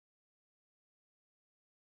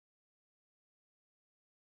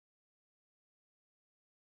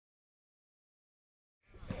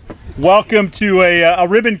Welcome to a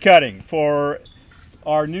ribbon cutting for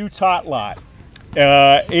our new tot lot.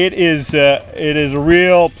 It is a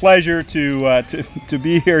real pleasure to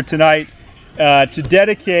be here tonight to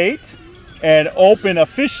dedicate and open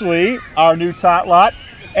officially our new tot lot.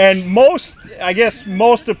 And most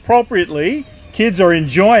appropriately, kids are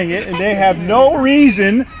enjoying it and they have no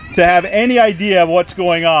reason to have any idea of what's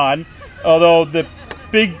going on, although the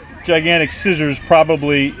big gigantic scissors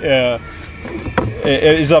probably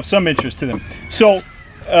is of some interest to them. So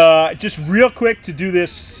just real quick to do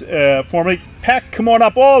this formally. Peck, come on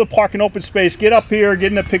up. All the park and open space. Get up here,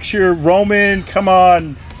 get in a picture. Roman, come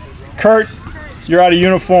on. Kurt, you're out of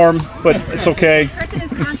uniform, but it's okay.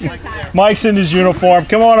 Mike's in his uniform.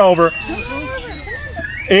 Come on over.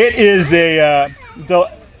 It is a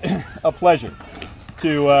pleasure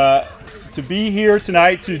to be here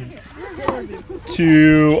tonight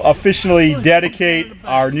to officially dedicate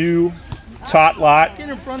our new tot lot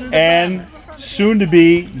and soon to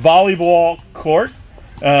be volleyball court,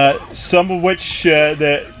 some of which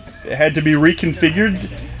that had to be reconfigured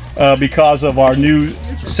because of our new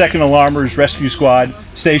Second Alarmers Rescue Squad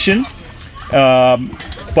station.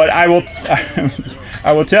 But I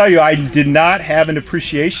will tell you, I did not have an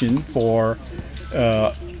appreciation for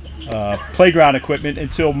playground equipment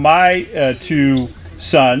until my two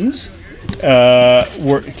sons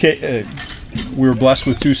we were blessed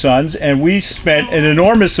with two sons, and we spent an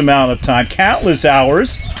enormous amount of time, countless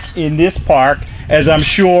hours, in this park, as I'm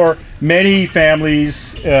sure many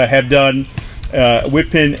families have done,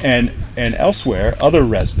 Whitpin and elsewhere, other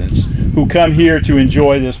residents who come here to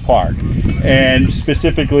enjoy this park, and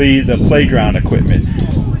specifically the playground equipment.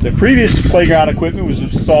 The previous playground equipment was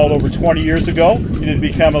installed over 20 years ago. It had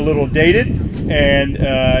become a little dated and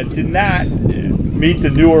did not meet the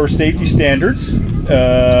newer safety standards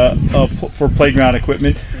for playground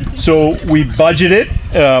equipment. So we budgeted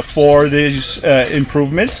for these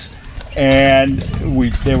improvements, and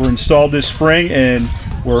they were installed this spring, and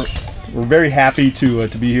we're very happy to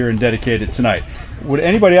be here and dedicate it tonight. Would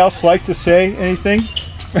anybody else like to say anything?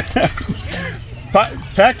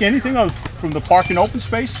 Peck, anything from the Park and Open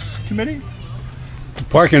Space Committee? The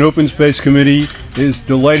Park and Open Space Committee is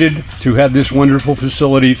delighted to have this wonderful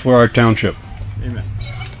facility for our township. Amen.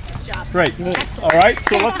 Good job. Great. All right,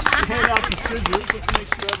 so let's hand out the scissors. Let's make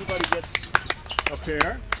sure everybody gets a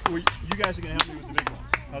pair. You guys are going to help me with the big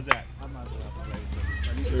ones. How's that?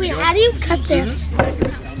 Wait, how do you cut this?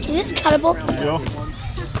 Is this cuttable?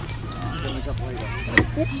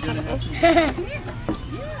 It's cuttable.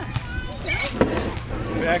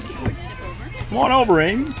 Come on over,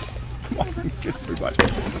 Amy. Come on, everybody.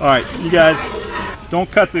 All right, you guys, don't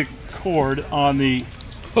cut the cord on the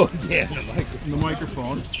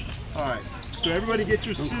microphone. All right, so everybody get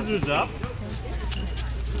your scissors up.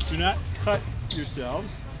 Do not cut yourselves.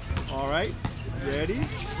 All right, ready?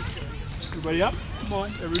 Everybody up? Come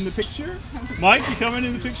on, everyone in the picture? Mike, you coming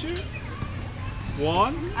in the picture?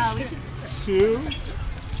 1, 2,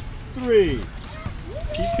 3.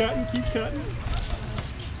 Keep cutting, keep cutting.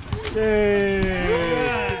 Yay!